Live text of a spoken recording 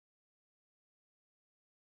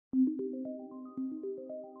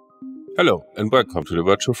Hello and welcome to the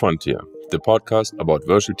Virtual Frontier, the podcast about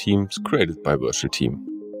virtual teams created by Virtual Team.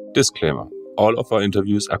 Disclaimer, all of our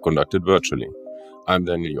interviews are conducted virtually. I'm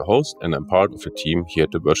Daniel, your host, and I'm part of the team here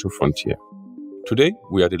at the Virtual Frontier. Today,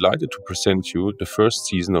 we are delighted to present you the first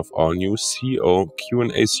season of our new CEO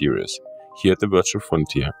Q&A series here at the Virtual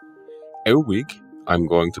Frontier. Every week, I'm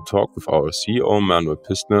going to talk with our CEO Manuel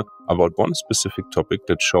Pistner about one specific topic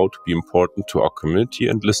that showed to be important to our community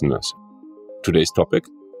and listeners. Today's topic: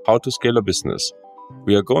 how to scale a business.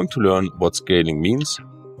 We are going to learn what scaling means,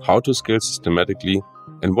 how to scale systematically,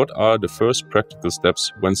 and what are the first practical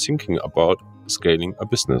steps when thinking about scaling a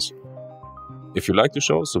business. If you like the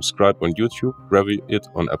show, subscribe on YouTube, review it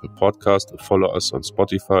on Apple Podcasts, follow us on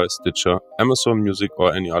Spotify, Stitcher, Amazon Music,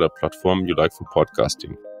 or any other platform you like for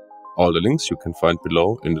podcasting. All the links you can find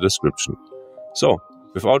below in the description. So,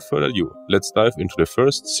 without further ado, let's dive into the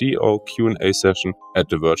first CEO Q&A session at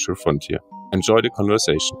the Virtual Frontier. Enjoy the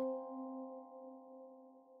conversation.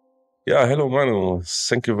 Yeah, hello Manu.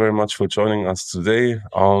 Thank you very much for joining us today.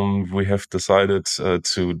 We have decided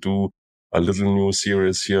to do a little new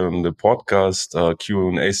series here on the podcast,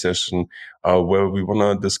 Q&A session, where we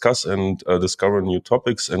want to discuss and discover new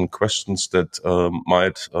topics and questions that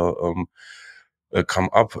might come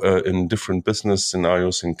up in different business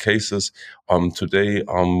scenarios and cases. Today,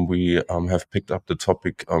 we have picked up the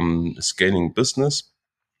topic scaling business.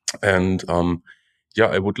 And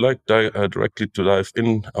I would like directly to dive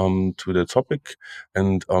in to the topic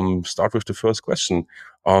and start with the first question.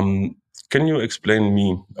 Can you explain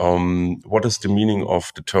me what is the meaning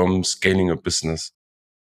of the term scaling a business?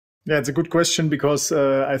 Yeah, it's a good question because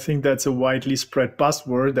I think that's a widely spread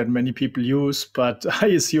buzzword that many people use, but I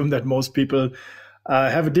assume that most people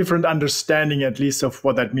have a different understanding, at least, of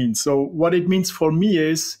what that means. So what it means for me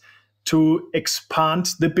is to expand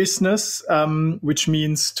the business, which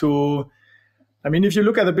means if you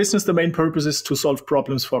look at the business, the main purpose is to solve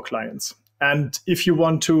problems for clients. And if you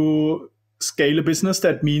want to scale a business,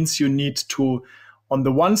 that means you need to, on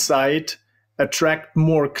the one side, attract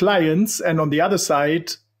more clients, and on the other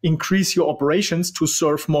side, increase your operations to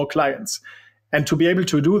serve more clients. And to be able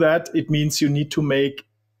to do that, it means you need to make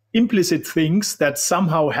implicit things that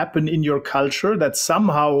somehow happen in your culture, that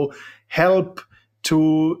somehow help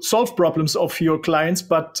to solve problems of your clients,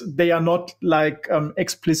 but they are not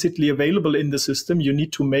explicitly available in the system. You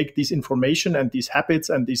need to make this information and these habits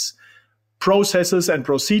and these processes and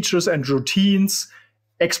procedures and routines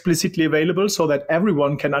explicitly available so that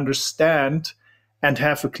everyone can understand and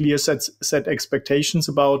have a clear set expectations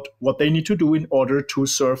about what they need to do in order to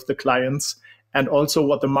serve the clients, and also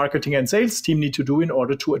what the marketing and sales team need to do in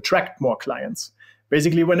order to attract more clients.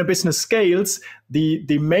 Basically, when a business scales,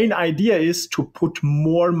 the main idea is to put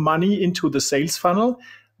more money into the sales funnel.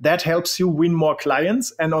 That helps you win more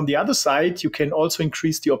clients. And on the other side, you can also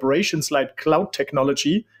increase the operations like cloud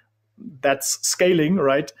technology. That's scaling,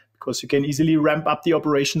 right? Because you can easily ramp up the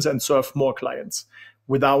operations and serve more clients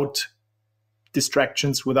without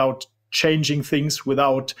distractions, without changing things,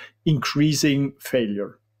 without increasing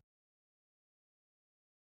failure.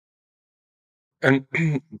 And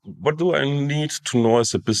what do I need to know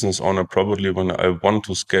as a business owner probably when I want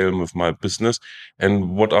to scale with my business,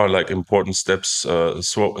 and what are important steps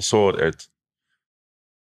toward it?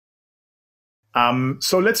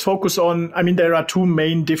 So let's focus on, there are two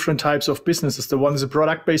main different types of businesses. The one is a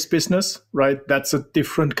product-based business, right? That's a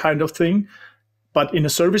different kind of thing. But in a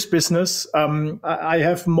service business, I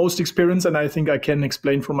have most experience, and I think I can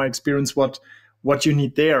explain from my experience what you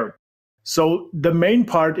need there. So the main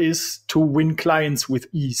part is to win clients with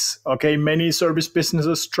ease. Okay, many service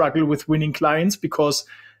businesses struggle with winning clients because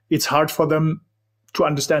it's hard for them to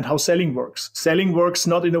understand how selling works. Selling works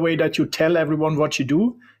not in a way that you tell everyone what you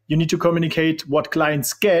do. You need to communicate what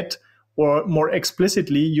clients get, or more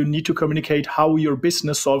explicitly, you need to communicate how your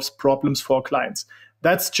business solves problems for clients.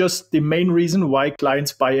 That's just the main reason why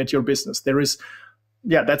clients buy at your business.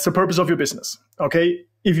 That's the purpose of your business. Okay.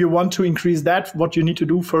 If you want to increase that, what you need to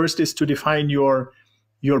do first is to define your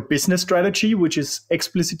business strategy, which is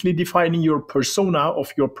explicitly defining your persona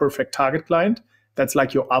of your perfect target client. That's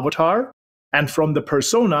like your avatar. And from the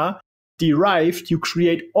persona derived, you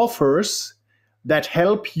create offers that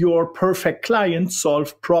help your perfect client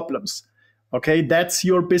solve problems. Okay, that's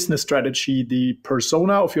your business strategy, the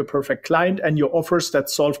persona of your perfect client and your offers that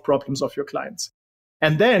solve problems of your clients.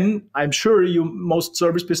 And then I'm sure most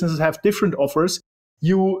service businesses have different offers.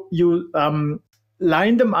 You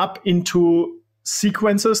line them up into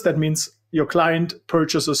sequences. That means your client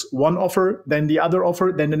purchases one offer, then the other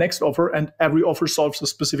offer, then the next offer, and every offer solves a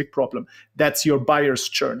specific problem. That's your buyer's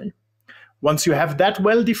journey. Once you have that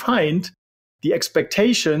well defined, the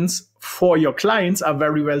expectations for your clients are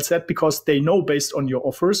very well set because they know based on your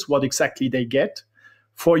offers what exactly they get.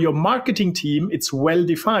 For your marketing team, it's well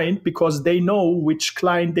defined because they know which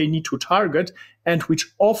client they need to target and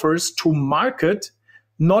which offers to market,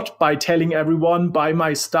 not by telling everyone, buy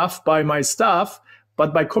my stuff,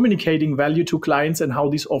 but by communicating value to clients and how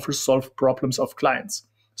these offers solve problems of clients.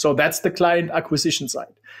 So that's the client acquisition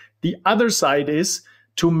side. The other side is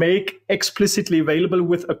to make explicitly available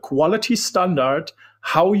with a quality standard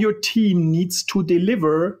how your team needs to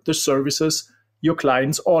deliver the services your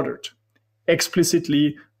clients ordered.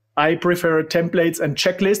 Explicitly, I prefer templates and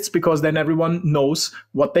checklists because then everyone knows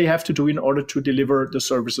what they have to do in order to deliver the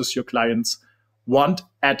services your clients want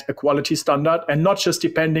at a quality standard, and not just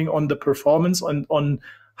depending on the performance on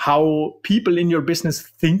how people in your business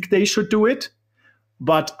think they should do it,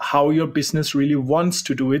 but how your business really wants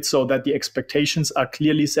to do it, so that the expectations are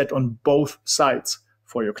clearly set on both sides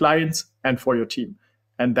for your clients and for your team.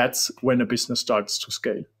 And that's when a business starts to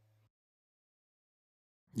scale.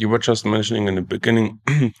 You were just mentioning in the beginning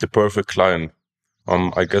the perfect client.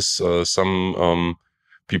 I guess some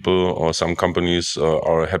people or some companies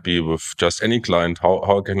are happy with just any client.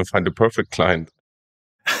 How can you find the perfect client?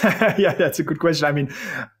 Yeah, that's a good question. I mean,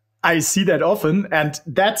 I see that often, and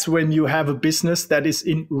that's when you have a business that is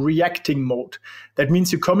in reacting mode. That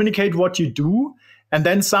means you communicate what you do, and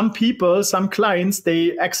then some people, some clients,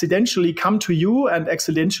 they accidentally come to you and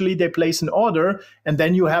accidentally they place an order, and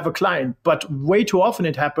then you have a client. But way too often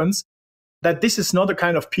it happens that this is not the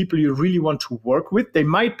kind of people you really want to work with. They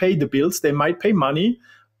might pay the bills, they might pay money,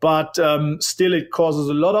 but still it causes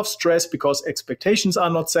a lot of stress because expectations are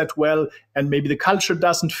not set well, and maybe the culture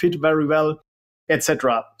doesn't fit very well,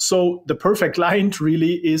 etc. So the perfect client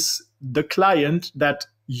really is the client that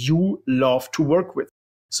you love to work with.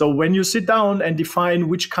 So when you sit down and define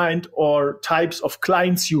which kind or types of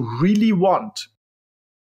clients you really want,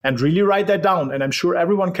 and really write that down, and I'm sure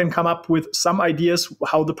everyone can come up with some ideas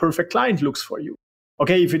how the perfect client looks for you.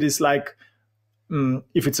 Okay, if it is like,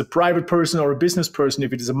 if it's a private person or a business person,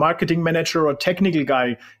 if it is a marketing manager or a technical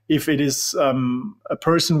guy, if it is a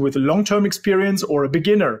person with a long-term experience or a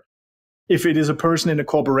beginner, if it is a person in a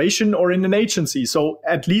corporation or in an agency. So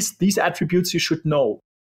at least these attributes you should know.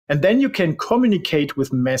 And then you can communicate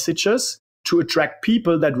with messages to attract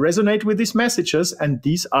people that resonate with these messages. And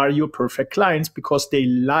these are your perfect clients because they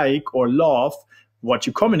like or love what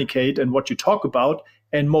you communicate and what you talk about.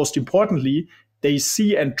 And most importantly, they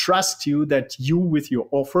see and trust you that you with your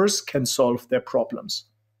offers can solve their problems.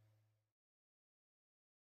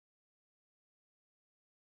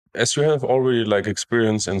 As you have already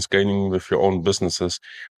experience in scaling with your own businesses,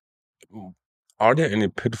 are there any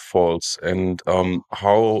pitfalls and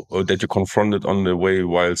how that you confronted on the way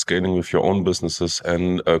while scaling with your own businesses?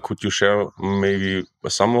 And could you share maybe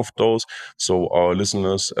some of those so our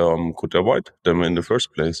listeners could avoid them in the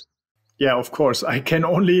first place? Yeah, of course. I can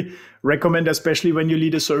only recommend, especially when you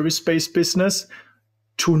lead a service-based business,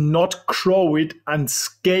 to not grow it and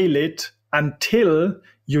scale it until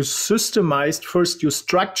you structured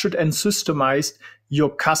and systemized your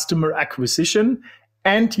customer acquisition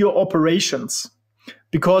and your operations.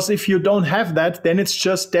 Because if you don't have that, then it's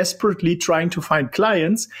just desperately trying to find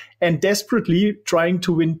clients and desperately trying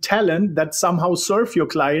to win talent that somehow serve your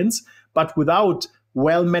clients, but without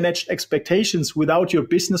well-managed expectations, without your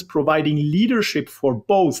business providing leadership for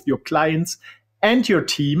both your clients and your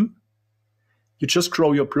team. You just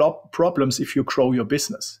grow your problems if you grow your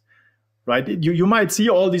business. Right? You might see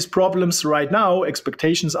all these problems right now.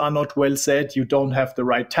 Expectations are not well set. You don't have the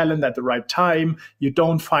right talent at the right time. You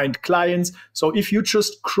don't find clients. So if you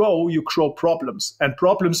just grow, you grow problems. And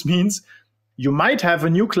problems means you might have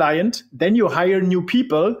a new client, then you hire new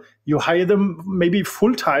people, you hire them maybe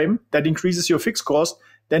full time, that increases your fixed cost.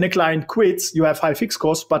 Then a client quits, you have high fixed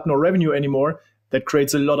costs, but no revenue anymore. That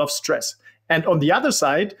creates a lot of stress. And on the other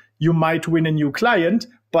side, you might win a new client,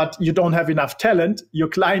 but you don't have enough talent. Your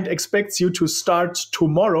client expects you to start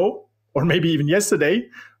tomorrow or maybe even yesterday,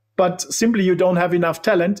 but simply you don't have enough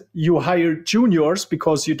talent. You hire juniors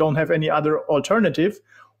because you don't have any other alternative,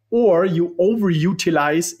 or you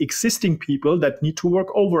overutilize existing people that need to work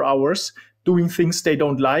over hours, doing things they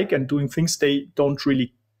don't like and doing things they don't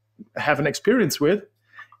really have an experience with.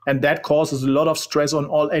 And that causes a lot of stress on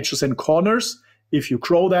all edges and corners. If you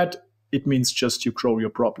grow that, it means just you grow your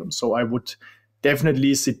problem. So I would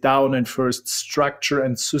definitely sit down and first structure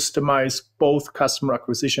and systemize both customer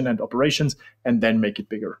acquisition and operations, and then make it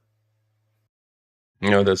bigger.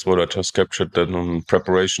 Yeah, that's what I just captured. That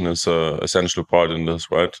preparation is an essential part in this,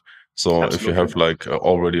 right? So Absolutely. If you have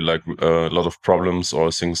already a lot of problems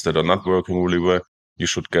or things that are not working really well, you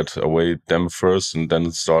should get away them first and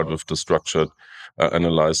then start with the structured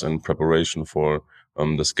analyze and preparation for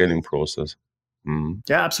the scaling process.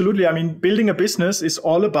 Yeah, absolutely. I mean, building a business is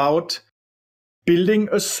all about building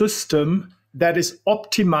a system that is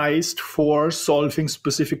optimized for solving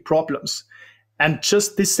specific problems. And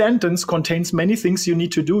just this sentence contains many things you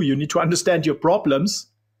need to do. You need to understand your problems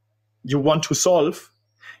you want to solve.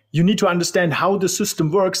 You need to understand how the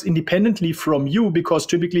system works independently from you, because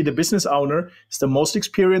typically the business owner is the most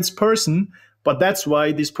experienced person. But that's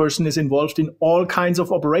why this person is involved in all kinds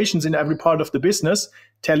of operations in every part of the business,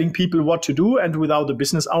 telling people what to do. And without the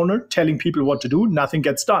business owner telling people what to do, nothing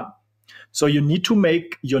gets done. So you need to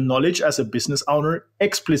make your knowledge as a business owner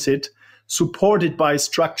explicit, supported by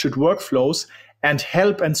structured workflows, and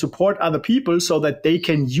help and support other people so that they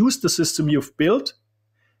can use the system you've built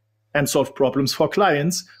and solve problems for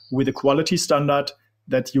clients with a quality standard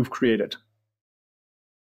that you've created.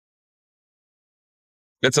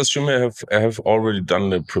 Let's assume I have already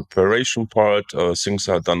done the preparation part. Things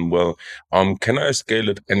are done well. Can I scale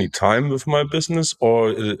at any time with my business,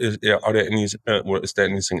 or is there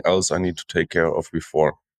anything else I need to take care of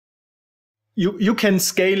before? You can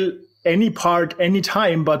scale any part,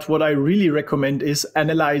 anytime, but what I really recommend is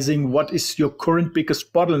analyzing what is your current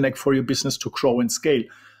biggest bottleneck for your business to grow and scale.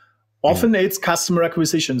 Often it's customer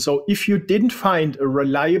acquisition. So if you didn't find a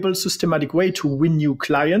reliable, systematic way to win new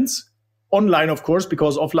clients, online, of course,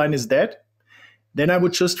 because offline is dead, then I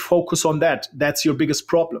would just focus on that. That's your biggest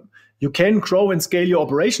problem. You can grow and scale your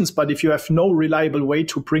operations, but if you have no reliable way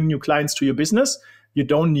to bring new clients to your business, you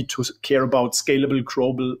don't need to care about scalable,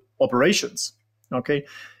 growable operations. Okay.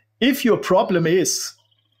 If your problem is,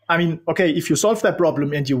 if you solve that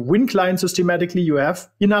problem and you win clients systematically, you have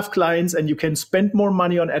enough clients and you can spend more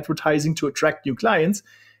money on advertising to attract new clients,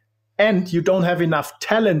 and you don't have enough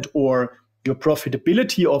talent, or your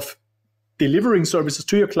profitability of delivering services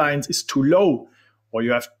to your clients is too low, or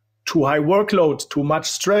you have too high workload, too much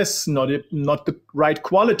stress, not the right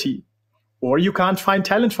quality, or you can't find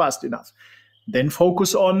talent fast enough, then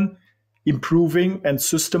focus on improving and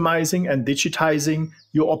systemizing and digitizing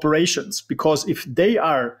your operations. Because if they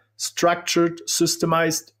are structured,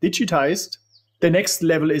 systemized, digitized, the next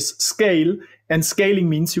level is scale. And scaling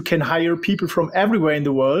means you can hire people from everywhere in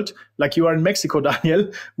the world, like you are in Mexico,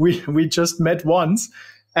 Daniel. We just met once,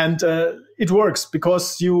 and it works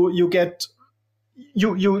because you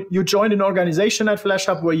join an organization at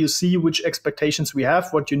FlashHub where you see which expectations we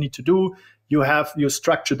have, what you need to do. You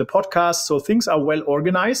structure the podcast, so things are well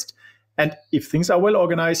organized. And if things are well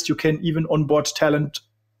organized, you can even onboard talent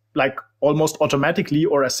like almost automatically,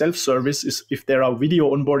 or as self-service if there are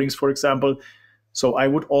video onboardings, for example. So I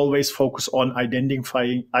would always focus on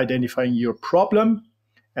identifying your problem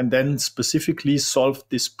and then specifically solve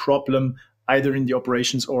this problem either in the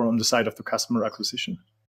operations or on the side of the customer acquisition.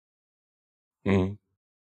 Mm.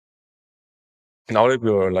 Now that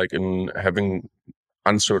we are like in having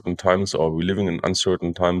uncertain times, or we're living in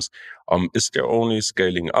uncertain times, is there only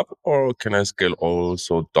scaling up, or can I scale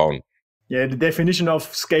also down? Yeah, the definition of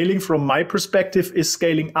scaling from my perspective is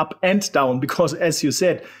scaling up and down, because as you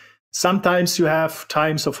said, sometimes you have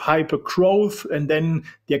times of hyper growth and then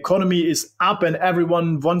the economy is up and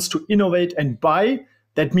everyone wants to innovate and buy.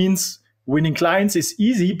 That means winning clients is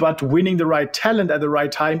easy, but winning the right talent at the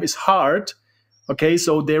right time is hard. Okay,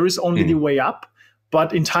 so there is only the way up.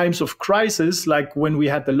 But in times of crisis, like when we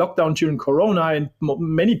had the lockdown during Corona and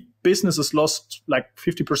many businesses lost like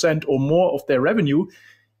 50% or more of their revenue,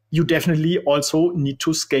 you definitely also need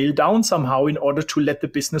to scale down somehow in order to let the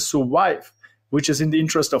business survive, which is in the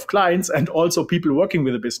interest of clients and also people working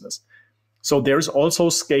with the business. So there is also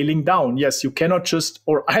scaling down. Yes, you cannot just,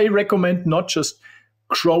 or I recommend not just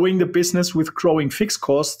growing the business with growing fixed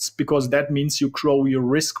costs, because that means you grow your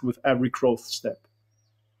risk with every growth step.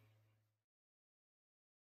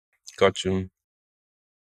 Got you.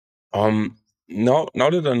 Now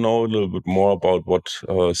that I know a little bit more about what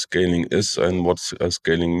scaling is and what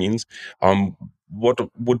scaling means, what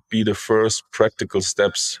would be the first practical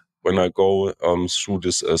steps when I go through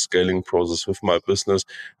this scaling process with my business,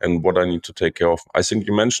 and what I need to take care of? I think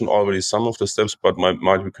you mentioned already some of the steps, but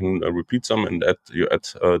might we can repeat some and add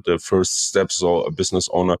the first steps, so a business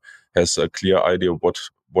owner has a clear idea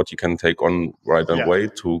what you can take on right away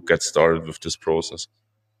to get started with this process.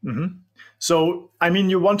 Mm-hmm. So,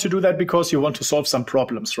 you want to do that because you want to solve some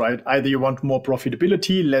problems, right? Either you want more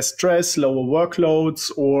profitability, less stress, lower workloads,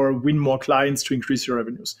 or win more clients to increase your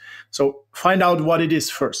revenues. So find out what it is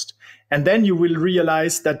first. And then you will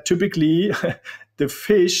realize that typically the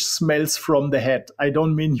fish smells from the head. I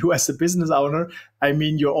don't mean you as a business owner. I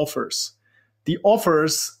mean your offers. the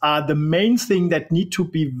offers are the main thing that need to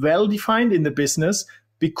be well defined in the business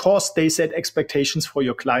because they set expectations for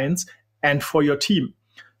your clients and for your team.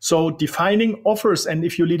 So defining offers, and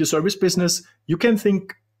if you lead a service business, you can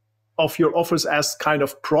think of your offers as kind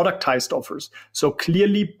of productized offers. So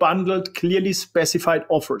clearly bundled, clearly specified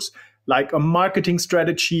offers, like a marketing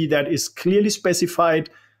strategy that is clearly specified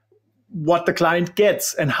what the client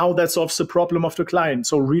gets and how that solves the problem of the client.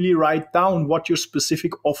 So really write down what your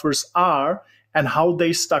specific offers are and how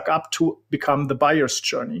they stack up to become the buyer's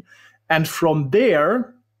journey. And from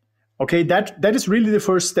there, okay, that is really the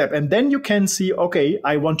first step. And then you can see, okay,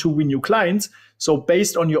 I want to win new clients. So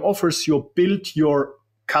based on your offers, you build your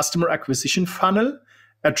customer acquisition funnel,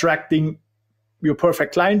 attracting your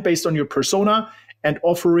perfect client based on your persona and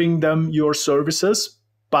offering them your services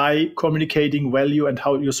by communicating value and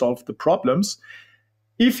how you solve the problems.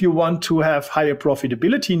 If you want to have higher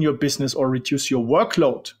profitability in your business or reduce your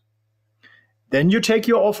workload, then you take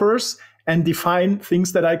your offers and define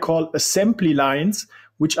things that I call assembly lines,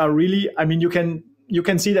 which are really, I mean, you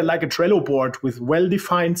can see that like a Trello board with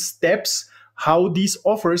well-defined steps, how these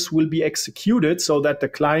offers will be executed so that the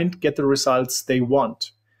client get the results they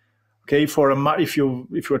want. Okay, if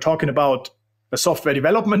you're talking about a software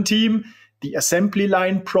development team, the assembly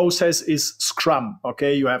line process is Scrum.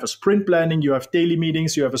 Okay, you have a sprint planning, you have daily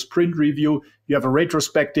meetings, you have a sprint review, you have a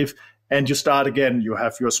retrospective, and you start again. You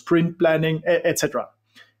have your sprint planning, etc.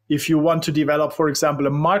 If you want to develop, for example, a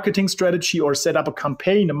marketing strategy or set up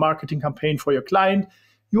a marketing campaign for your client,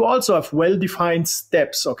 you also have well-defined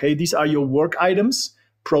steps. Okay, these are your work items,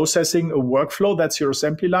 processing a workflow, that's your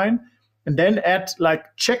assembly line. And then add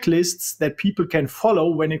like checklists that people can follow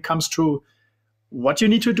when it comes to what you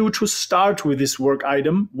need to do to start with this work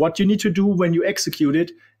item, what you need to do when you execute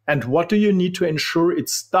it, and what do you need to ensure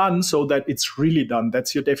it's done so that it's really done.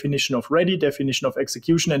 That's your definition of ready, definition of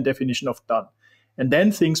execution, and definition of done. And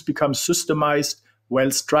then things become systemized,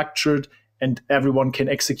 well-structured, and everyone can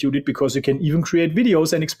execute it because you can even create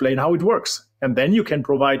videos and explain how it works. And then you can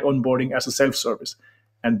provide onboarding as a self-service.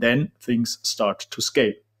 And then things start to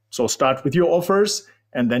scale. So start with your offers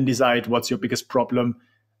and then decide what's your biggest problem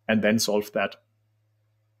and then solve that.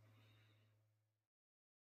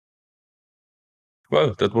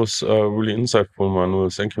 Well, that was really insightful, Manuel.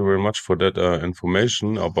 Thank you very much for that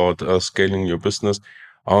information about scaling your business.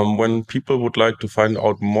 When people would like to find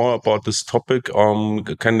out more about this topic,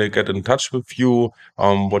 can they get in touch with you?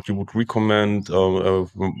 What you would recommend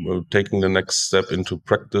taking the next step into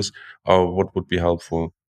practice? What would be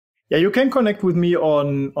helpful? Yeah, you can connect with me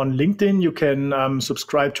on LinkedIn. You can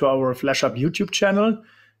subscribe to our FlashHub YouTube channel.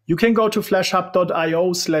 You can go to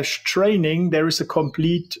flashhub.io/training. There is a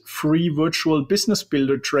complete free virtual business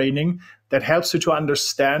builder training that helps you to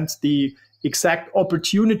understand the exact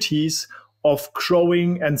opportunities of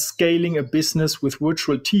growing and scaling a business with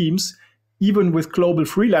virtual teams, even with global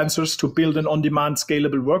freelancers, to build an on-demand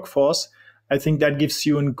scalable workforce. I think that gives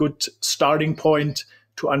you a good starting point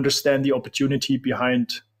to understand the opportunity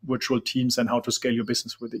behind virtual teams and how to scale your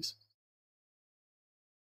business with these.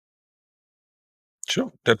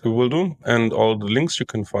 Sure, that we will do. And all the links you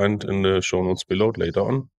can find in the show notes below later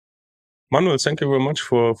on. Manuel, thank you very much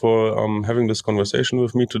for having this conversation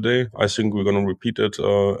with me today. I think we're going to repeat it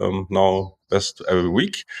now best every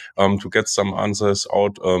week to get some answers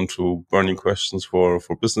out to burning questions for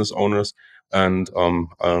business owners. And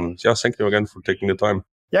yeah, thank you again for taking the time.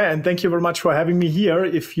 Yeah, and thank you very much for having me here.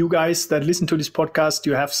 If you guys that listen to this podcast,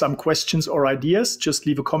 you have some questions or ideas, just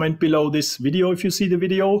leave a comment below this video if you see the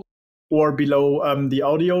video, or below the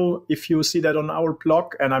audio if you see that on our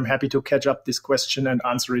blog. And I'm happy to catch up this question and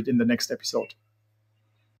answer it in the next episode.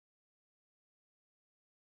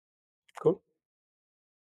 Cool.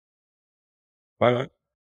 Bye-bye.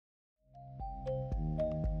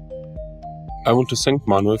 I want to thank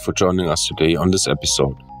Manuel for joining us today on this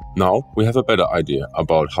episode. Now we have a better idea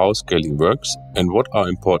about how scaling works and what are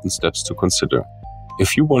important steps to consider.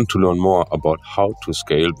 If you want to learn more about how to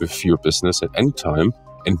scale with your business at any time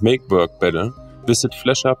and make work better, visit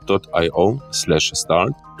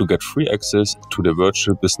flashhub.io/start to get free access to the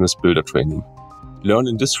virtual business builder training. Learn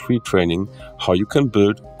in this free training how you can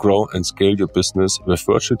build, grow, and scale your business with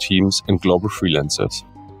virtual teams and global freelancers.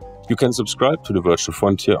 You can subscribe to the Virtual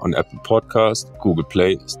Frontier on Apple Podcasts, Google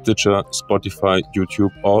Play, Stitcher, Spotify,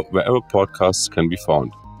 YouTube, or wherever podcasts can be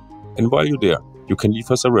found. And while you're there, you can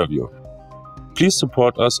leave us a review. Please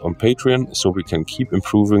support us on Patreon so we can keep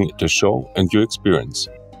improving the show and your experience.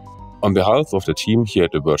 On behalf of the team here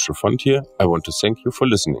at the Virtual Frontier, I want to thank you for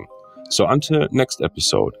listening. So until next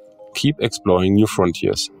episode, keep exploring new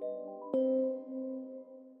frontiers.